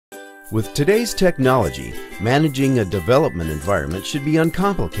With today's technology, managing a development environment should be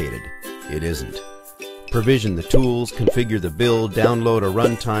uncomplicated. It isn't. Provision the tools, configure the build, download a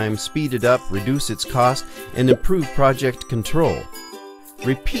runtime, speed it up, reduce its cost, and improve project control.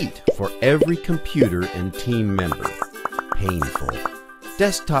 Repeat for every computer and team member. Painful.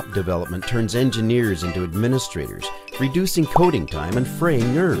 Desktop development turns engineers into administrators, reducing coding time and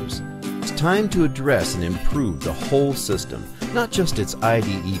fraying nerves. It's time to address and improve the whole system, not just its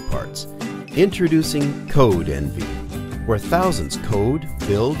IDE parts. Introducing Code Envy, where thousands code,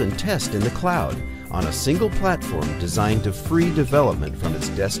 build, and test in the cloud on a single platform designed to free development from its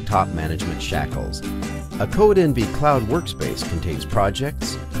desktop management shackles. A Code Envy cloud workspace contains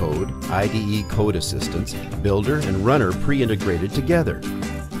projects, code, IDE code assistants, builder, and runner pre-integrated together.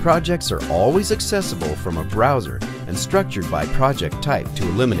 Projects are always accessible from a browser and structured by project type to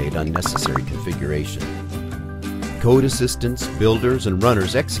eliminate unnecessary configuration. Code assistants, builders, and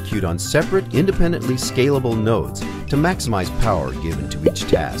runners execute on separate, independently scalable nodes to maximize power given to each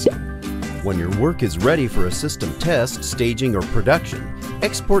task. When your work is ready for a system test, staging, or production,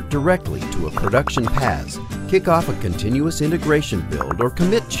 export directly to a production paths, kick off a continuous integration build, or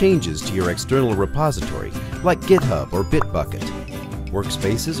commit changes to your external repository like GitHub or Bitbucket.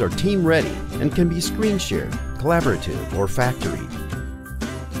 Workspaces are team-ready and can be screen-shared, collaborative, or factory.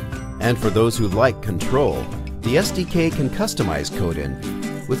 And for those who like control, the SDK can customize Code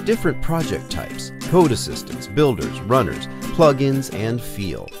Envy with different project types, code assistants, builders, runners, plugins, and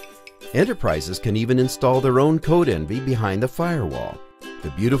feel. Enterprises can even install their own Code Envy behind the firewall.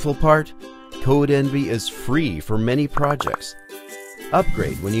 The beautiful part? Code Envy is free for many projects.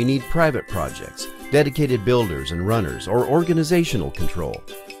 Upgrade when you need private projects, dedicated builders and runners, or organizational control.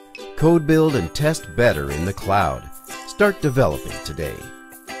 Code build and test better in the cloud. Start developing today.